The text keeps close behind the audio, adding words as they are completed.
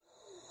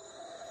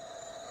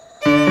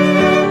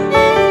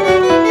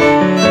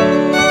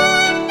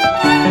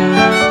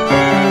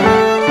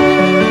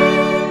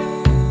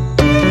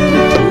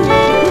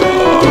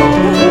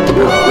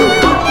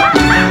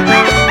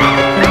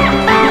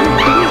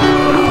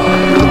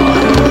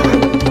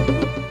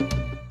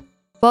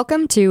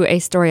Welcome to A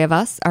Story of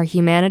Us, our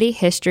Humanity,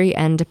 History,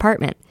 and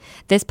Department.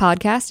 This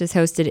podcast is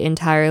hosted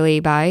entirely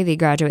by the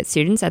graduate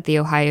students at The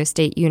Ohio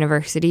State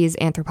University's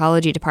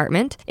Anthropology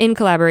Department, in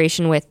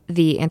collaboration with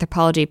the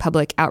Anthropology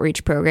Public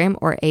Outreach Program,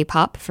 or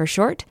APOP for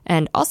short,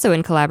 and also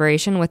in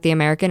collaboration with the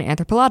American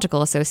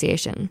Anthropological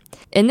Association.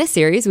 In this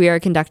series, we are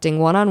conducting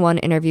one-on-one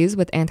interviews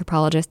with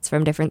anthropologists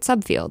from different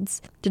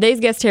subfields. Today's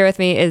guest here with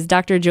me is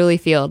Dr. Julie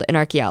Field, an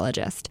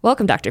archaeologist.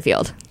 Welcome, Dr.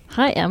 Field.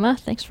 Hi, Emma.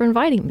 Thanks for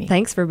inviting me.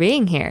 Thanks for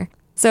being here.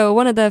 So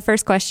one of the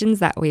first questions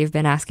that we've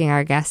been asking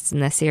our guests in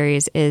this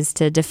series is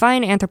to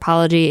define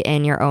anthropology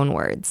in your own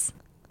words.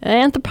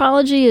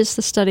 Anthropology is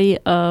the study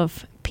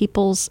of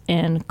peoples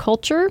and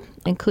culture,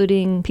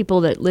 including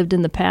people that lived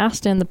in the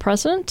past and the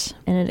present,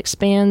 and it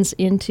expands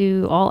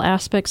into all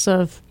aspects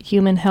of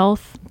human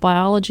health,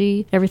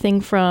 biology,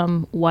 everything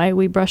from why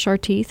we brush our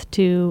teeth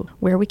to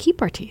where we keep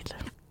our teeth.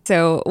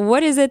 So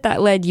what is it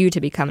that led you to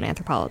become an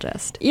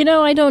anthropologist?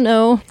 I don't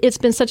know. It's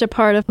been such a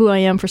part of who I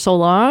am for so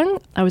long.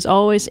 I was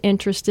always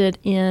interested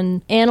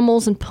in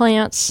animals and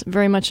plants,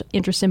 very much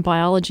interested in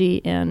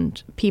biology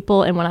and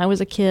people. And when I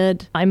was a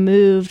kid, I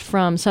moved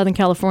from Southern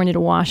California to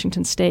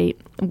Washington State,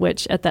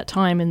 which at that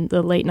time in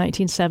the late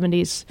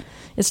 1970s,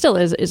 it still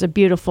is a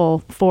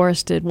beautiful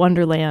forested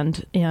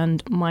wonderland.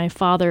 And my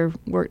father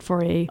worked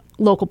for a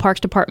local parks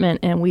department,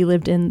 and we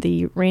lived in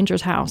the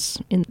ranger's house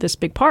in this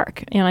big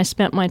park. And I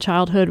spent my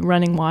childhood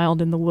running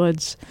wild in the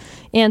woods.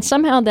 And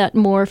somehow that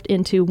morphed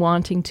into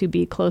wanting to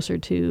be closer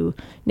to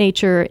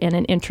nature and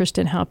an interest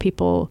in how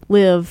people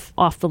live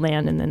off the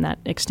land. And then that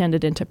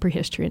extended into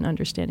prehistory and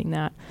understanding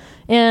that.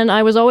 And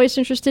I was always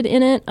interested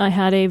in it. I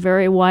had a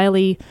very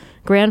wily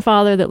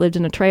grandfather that lived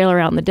in a trailer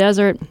out in the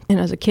desert. And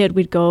as a kid,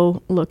 we'd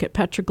go look at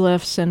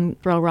petroglyphs and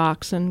throw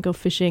rocks and go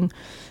fishing.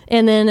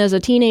 And then as a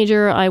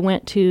teenager, I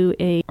went to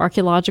a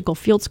archaeological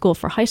field school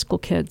for high school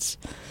kids.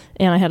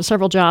 And I had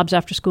several jobs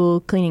after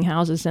school cleaning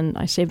houses, and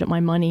I saved up my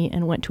money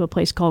and went to a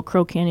place called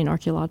Crow Canyon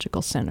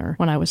Archaeological Center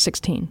when I was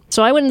 16.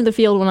 So I went into the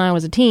field when I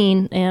was a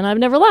teen, and I've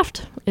never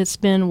left. It's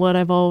been what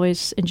I've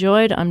always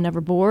enjoyed. I'm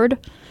never bored.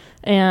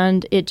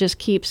 And it just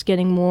keeps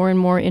getting more and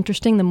more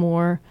interesting the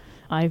more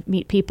I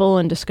meet people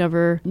and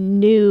discover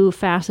new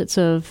facets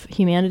of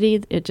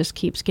humanity. It just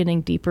keeps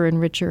getting deeper and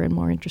richer and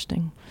more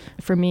interesting.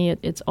 For me,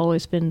 it's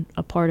always been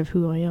a part of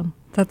who I am.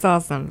 That's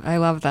awesome. I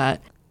love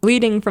that.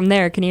 Leading from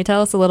there, can you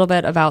tell us a little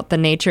bit about the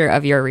nature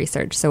of your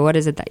research? So what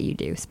is it that you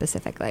do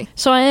specifically?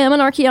 So I am an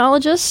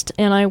archaeologist,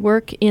 and I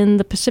work in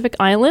the Pacific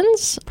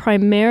Islands,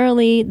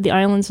 primarily the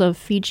islands of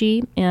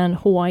Fiji and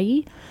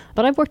Hawaii.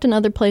 But I've worked in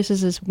other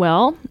places as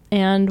well.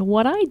 And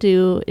what I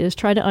do is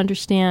try to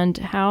understand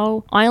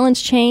how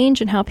islands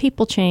change and how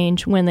people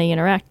change when they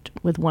interact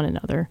with one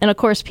another. And of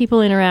course,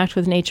 people interact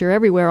with nature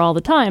everywhere all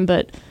the time,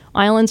 but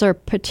islands are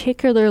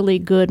particularly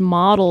good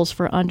models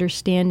for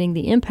understanding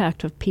the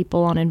impact of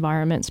people on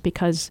environments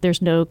because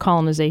there's no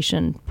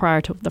colonization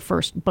prior to the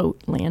first boat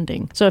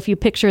landing. So if you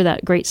picture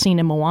that great scene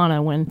in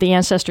Moana when the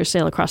ancestors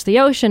sail across the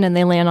ocean and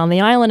they land on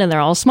the island and they're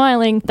all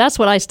smiling, that's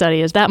what I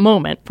study, is that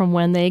moment from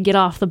when they get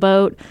off the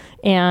boat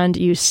and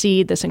you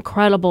see this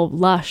incredible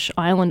lush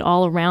island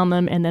all around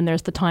them, and then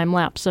there's the time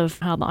lapse of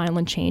how the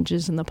island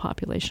changes and the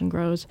population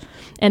grows.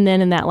 And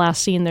then in that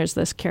last scene, there's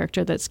this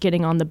character that's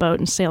getting on the boat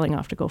and sailing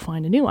off to go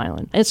find a new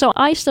island. And so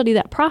I study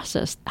that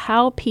process,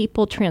 how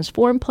people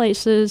transform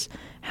places,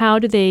 how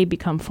do they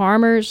become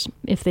farmers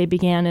if they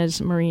began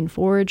as marine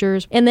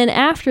foragers? And then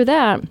after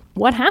that,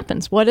 what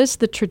happens? What is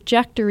the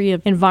trajectory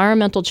of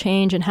environmental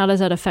change, and how does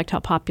that affect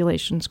how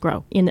populations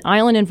grow? In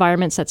island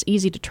environments, that's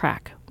easy to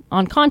track.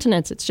 On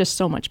continents, it's just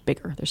so much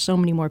bigger. There's so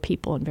many more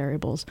people and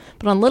variables.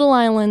 But on little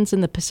islands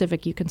in the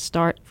Pacific, you can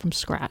start from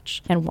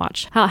scratch and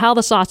watch how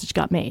the sausage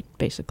got made,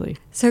 basically.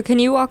 So can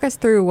you walk us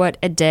through what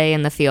a day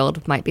in the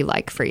field might be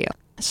like for you?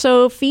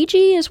 So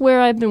Fiji is where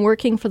I've been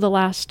working for the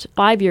last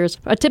 5 years.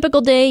 A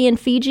typical day in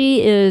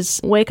Fiji is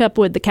wake up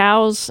with the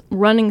cows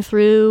running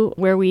through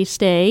where we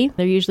stay.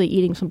 They're usually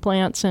eating some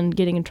plants and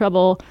getting in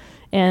trouble.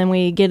 And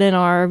we get in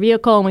our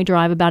vehicle and we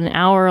drive about an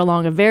hour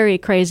along a very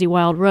crazy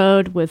wild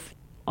road with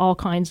all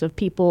kinds of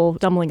people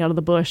stumbling out of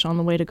the bush on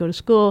the way to go to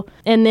school.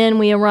 And then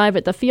we arrive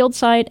at the field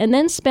site and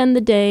then spend the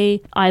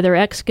day either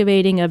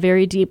excavating a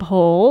very deep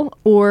hole,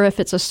 or if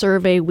it's a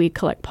survey, we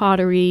collect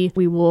pottery.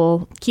 We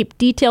will keep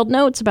detailed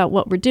notes about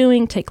what we're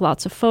doing, take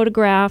lots of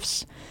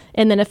photographs.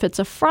 And then if it's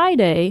a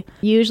Friday,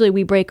 usually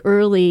we break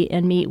early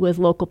and meet with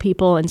local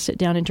people and sit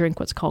down and drink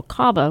what's called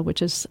kava,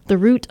 which is the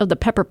root of the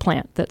pepper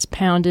plant that's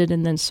pounded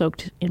and then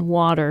soaked in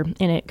water.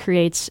 And it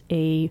creates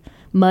a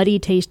muddy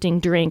tasting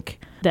drink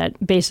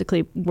that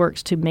basically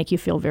works to make you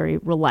feel very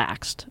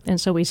relaxed. And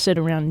so we sit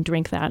around and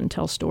drink that and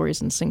tell stories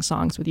and sing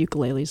songs with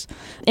ukuleles.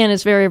 And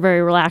it's very,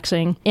 very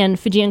relaxing. And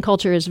Fijian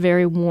culture is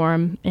very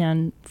warm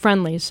and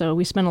friendly, so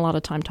we spend a lot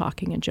of time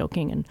talking and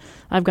joking. And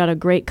I've got a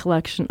great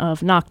collection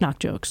of knock-knock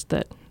jokes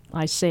that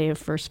I save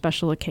for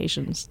special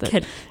occasions.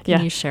 Can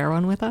you share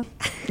one with us?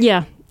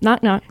 Yeah.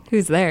 Knock-knock.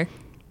 Who's there?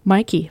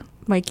 Mikey.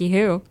 Mikey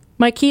who?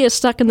 My key is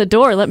stuck in the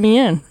door. Let me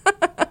in.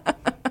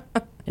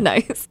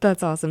 Nice.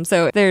 That's awesome.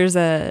 So there's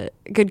a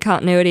good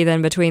continuity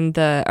then between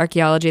the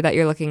archaeology that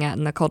you're looking at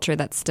and the culture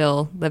that's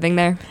still living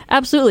there?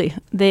 Absolutely.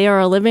 They are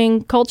a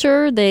living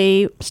culture.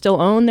 They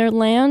still own their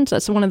land.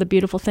 That's one of the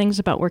beautiful things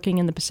about working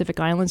in the Pacific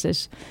Islands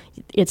is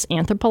it's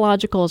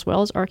anthropological as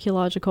well as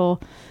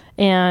archaeological.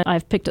 And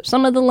I've picked up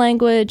some of the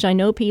language. I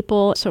know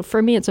people. So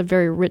for me, it's a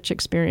very rich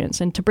experience.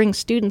 And to bring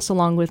students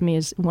along with me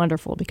is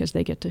wonderful because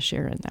they get to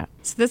share in that.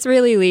 So this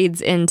really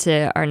leads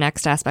into our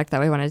next aspect that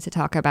we wanted to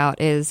talk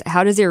about is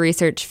how does your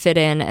research fit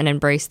in and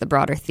embrace the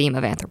broader theme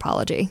of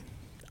anthropology?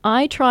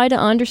 I try to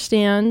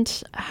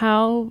understand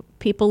how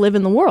people live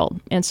in the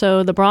world. And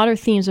so the broader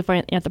themes of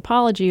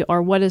anthropology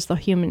are what is the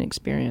human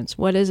experience?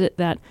 What is it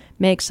that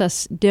makes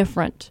us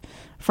different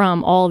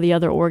from all the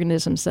other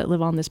organisms that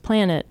live on this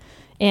planet?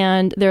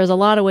 And there's a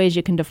lot of ways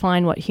you can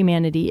define what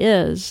humanity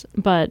is,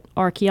 but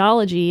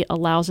archaeology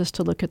allows us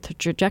to look at the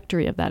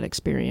trajectory of that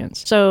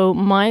experience. So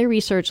my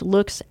research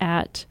looks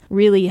at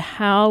really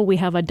how we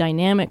have a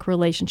dynamic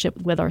relationship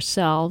with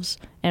ourselves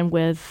and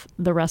with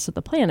the rest of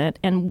the planet,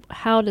 and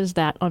how does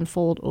that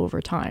unfold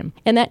over time.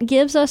 And that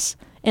gives us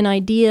an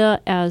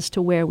idea as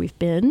to where we've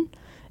been,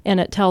 and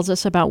it tells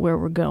us about where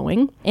we're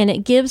going. And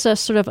it gives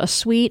us sort of a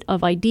suite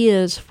of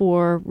ideas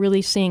for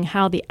really seeing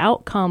how the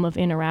outcome of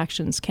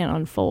interactions can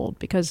unfold.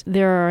 Because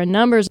there are a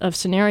number of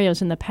scenarios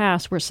in the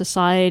past where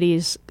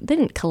societies, they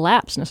didn't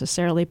collapse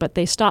necessarily, but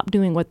they stopped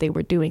doing what they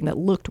were doing that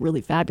looked really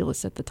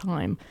fabulous at the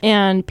time.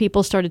 And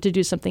people started to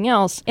do something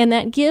else. And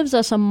that gives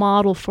us a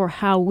model for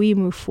how we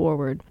move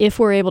forward if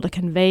we're able to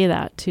convey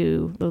that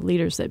to the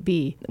leaders that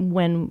be.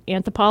 When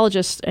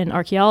anthropologists and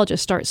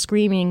archaeologists start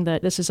screaming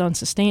that this is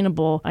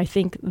unsustainable, I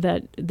think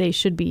that they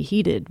should be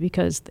heeded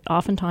because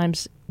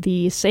oftentimes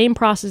the same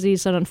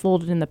processes that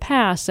unfolded in the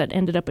past that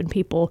ended up in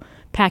people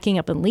packing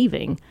up and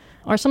leaving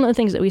are some of the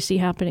things that we see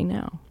happening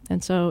now.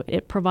 And so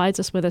it provides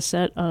us with a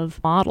set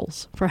of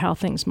models for how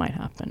things might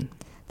happen.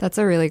 That's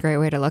a really great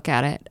way to look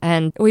at it.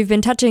 And we've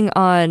been touching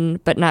on,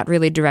 but not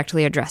really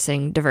directly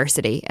addressing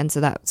diversity. And so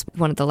that's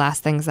one of the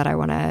last things that I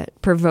want to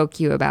provoke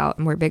you about.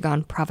 And we're big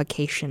on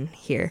provocation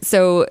here.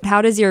 So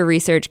how does your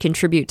research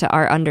contribute to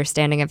our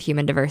understanding of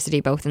human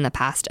diversity, both in the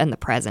past and the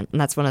present? And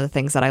that's one of the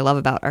things that I love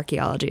about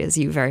archaeology is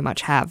you very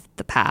much have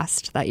the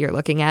past that you're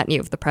looking at and you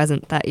have the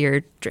present that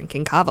you're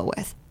drinking kava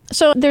with.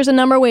 So there's a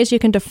number of ways you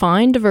can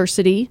define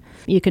diversity.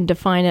 You can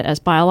define it as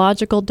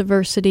biological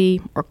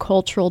diversity or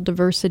cultural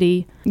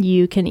diversity.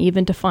 You can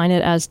even define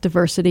it as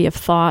diversity of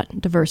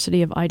thought,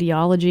 diversity of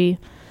ideology.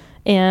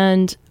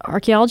 And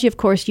archaeology, of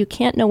course, you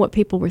can't know what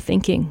people were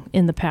thinking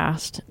in the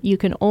past. You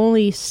can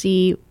only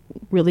see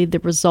really the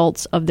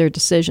results of their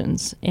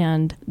decisions.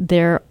 And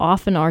there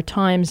often are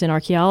times in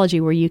archaeology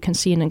where you can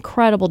see an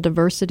incredible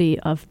diversity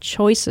of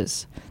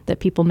choices that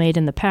people made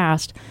in the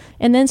past.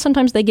 And then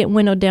sometimes they get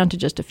winnowed down to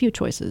just a few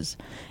choices.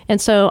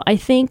 And so I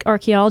think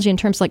archaeology, in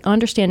terms of like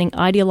understanding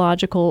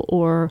ideological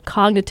or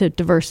cognitive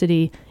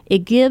diversity,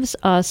 it gives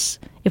us,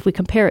 if we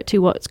compare it to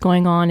what's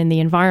going on in the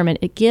environment,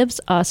 it gives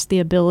us the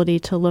ability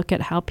to look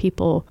at how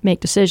people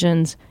make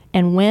decisions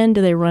and when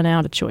do they run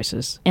out of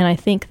choices. And I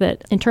think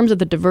that in terms of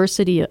the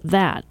diversity of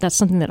that, that's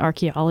something that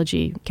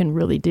archaeology can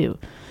really do.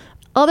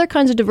 Other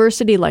kinds of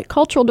diversity, like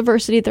cultural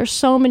diversity, there's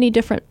so many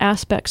different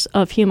aspects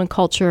of human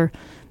culture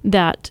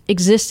that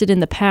existed in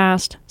the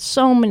past,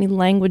 so many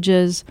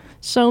languages,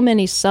 so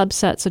many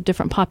subsets of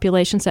different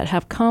populations that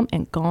have come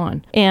and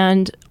gone.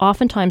 And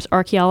oftentimes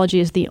archaeology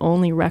is the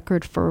only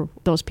record for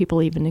those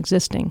people even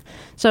existing.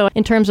 So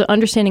in terms of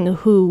understanding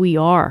who we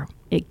are,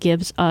 it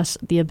gives us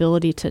the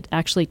ability to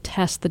actually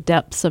test the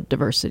depths of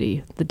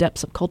diversity, the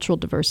depths of cultural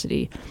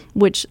diversity,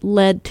 which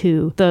led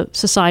to the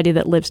society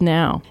that lives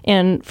now.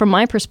 And from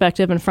my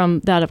perspective and from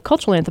that of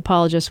cultural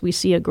anthropologists, we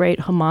see a great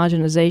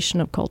homogenization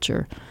of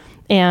culture.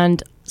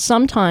 And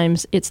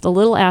sometimes it's the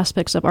little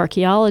aspects of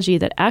archaeology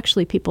that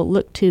actually people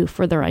look to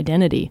for their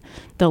identity.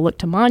 They'll look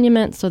to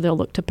monuments or they'll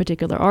look to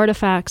particular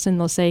artifacts and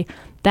they'll say,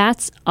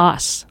 that's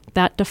us.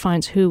 That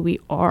defines who we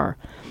are.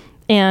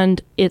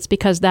 And it's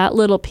because that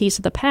little piece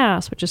of the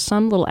past, which is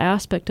some little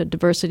aspect of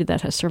diversity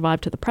that has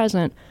survived to the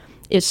present,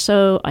 is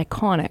so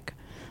iconic.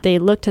 They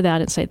look to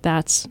that and say,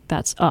 that's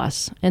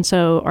us. And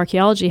so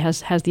archaeology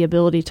has the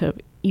ability to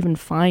even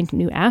find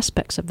new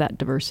aspects of that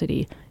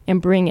diversity and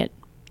bring it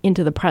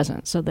into the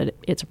present so that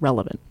it's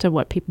relevant to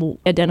what people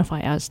identify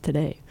as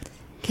today.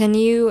 Can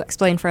you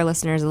explain for our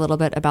listeners a little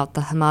bit about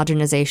the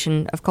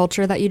homogenization of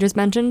culture that you just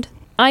mentioned?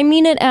 I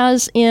mean it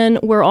as in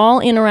we're all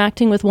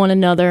interacting with one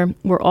another.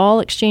 We're all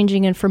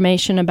exchanging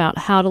information about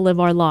how to live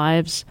our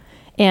lives.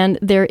 And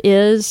there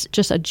is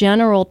just a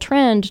general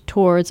trend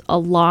towards a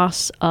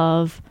loss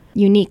of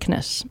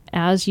uniqueness.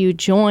 As you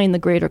join the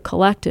greater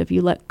collective,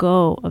 you let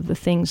go of the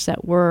things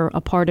that were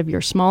a part of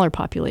your smaller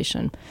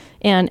population.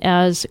 And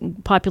as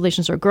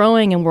populations are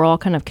growing and we're all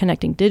kind of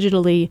connecting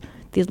digitally,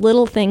 these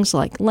little things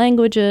like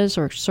languages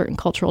or certain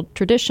cultural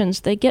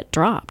traditions, they get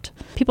dropped.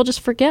 People just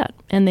forget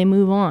and they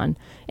move on.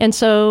 And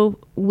so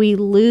we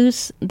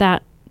lose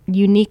that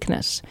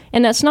uniqueness.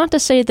 And that's not to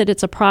say that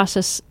it's a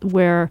process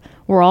where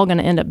we're all going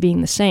to end up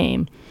being the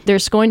same.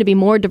 There's going to be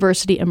more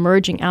diversity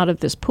emerging out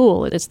of this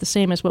pool. It's the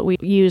same as what we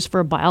use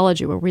for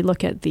biology, where we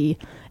look at the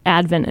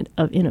advent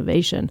of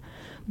innovation.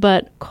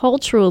 But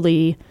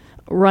culturally,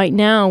 right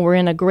now, we're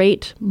in a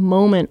great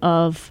moment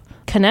of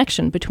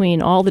connection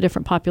between all the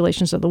different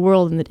populations of the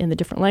world in the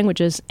different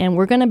languages, and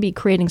we're going to be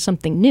creating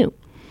something new.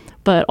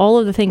 But all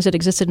of the things that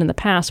existed in the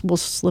past will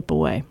slip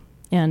away,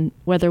 and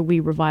whether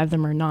we revive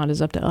them or not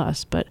is up to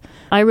us. But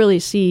I really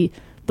see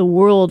the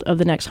world of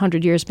the next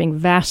 100 years being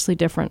vastly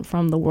different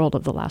from the world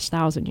of the last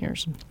 1,000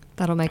 years.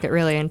 That'll make it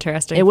really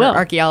interesting for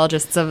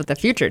archaeologists of the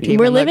future to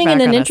We're living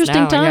in an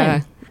interesting time.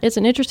 Yeah. It's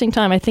an interesting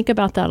time. I think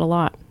about that a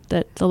lot,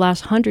 that the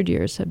last 100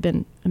 years have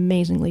been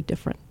amazingly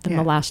different than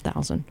the last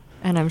 1,000.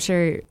 And I'm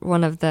sure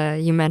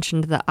you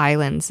mentioned the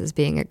islands as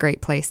being a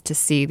great place to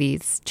see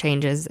these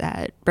changes.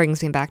 It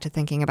brings me back to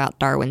thinking about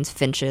Darwin's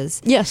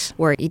finches. Yes.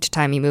 Where each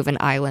time you move an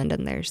island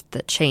and there's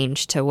the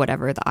change to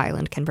whatever the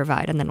island can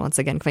provide. And then once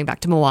again, coming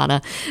back to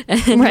Moana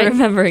and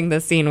remembering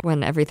the scene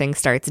when everything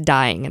starts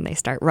dying and they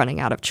start running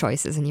out of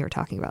choices. And you were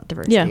talking about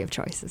diversity of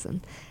choices and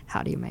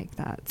how do you make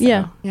that?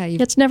 So,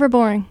 it's never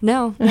boring.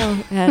 No.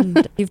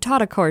 And you've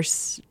taught a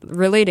course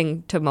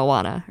relating to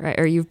Moana, right?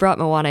 Or you've brought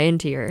Moana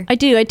into your... I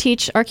do. I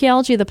teach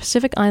archaeology of the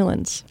Pacific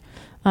Islands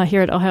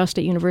here at Ohio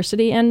State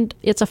University, and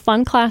it's a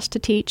fun class to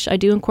teach. I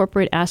do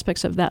incorporate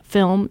aspects of that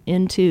film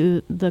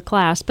into the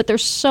class, but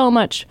there's so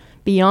much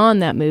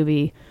beyond that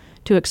movie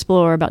to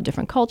explore about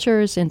different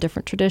cultures and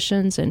different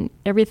traditions and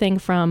everything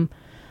from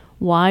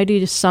why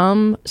do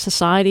some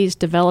societies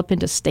develop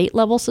into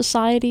state-level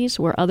societies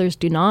where others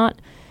do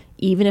not,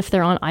 even if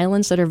they're on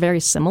islands that are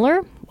very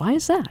similar. Why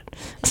is that?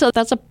 So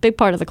that's a big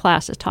part of the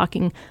class, is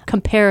talking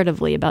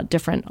comparatively about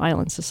different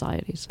island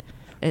societies.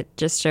 It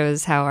just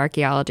shows how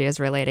archaeology is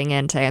relating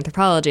into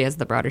anthropology as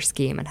the broader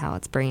scheme and how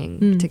it's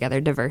bringing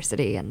together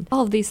diversity and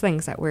all of these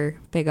things that we're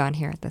big on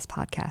here at this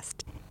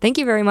podcast. Thank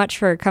you very much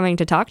for coming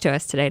to talk to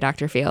us today,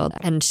 Dr. Field,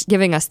 and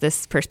giving us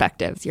this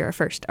perspective. You're our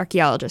first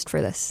archaeologist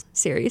for this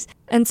series.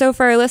 And so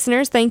for our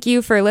listeners, thank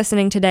you for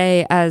listening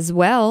today as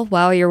well.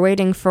 While you're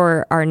waiting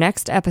for our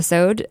next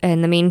episode,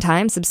 in the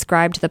meantime,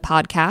 subscribe to the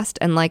podcast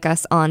and like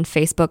us on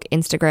Facebook,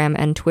 Instagram,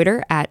 and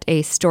Twitter at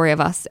A Story of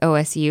Us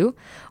OSU,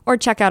 or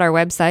check out our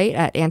website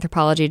at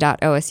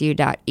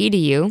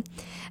anthropology.osu.edu.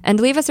 And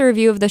leave us a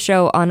review of the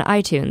show on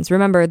iTunes.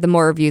 Remember, the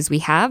more reviews we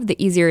have,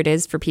 the easier it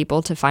is for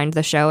people to find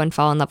the show and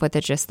fall in love with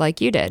it just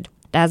like you did.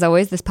 As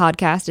always, this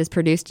podcast is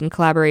produced in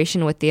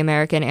collaboration with the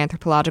American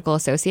Anthropological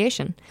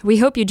Association. We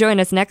hope you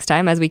join us next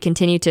time as we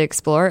continue to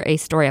explore A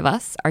Story of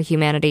Us, our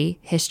humanity,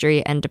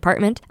 history, and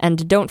department.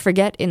 And don't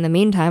forget, in the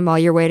meantime, while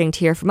you're waiting to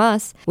hear from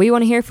us, we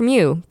want to hear from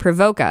you.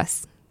 Provoke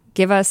us.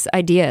 Give us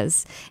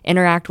ideas,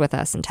 interact with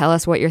us, and tell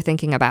us what you're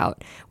thinking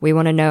about. We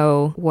want to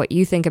know what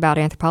you think about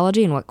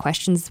anthropology and what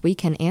questions we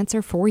can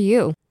answer for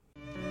you.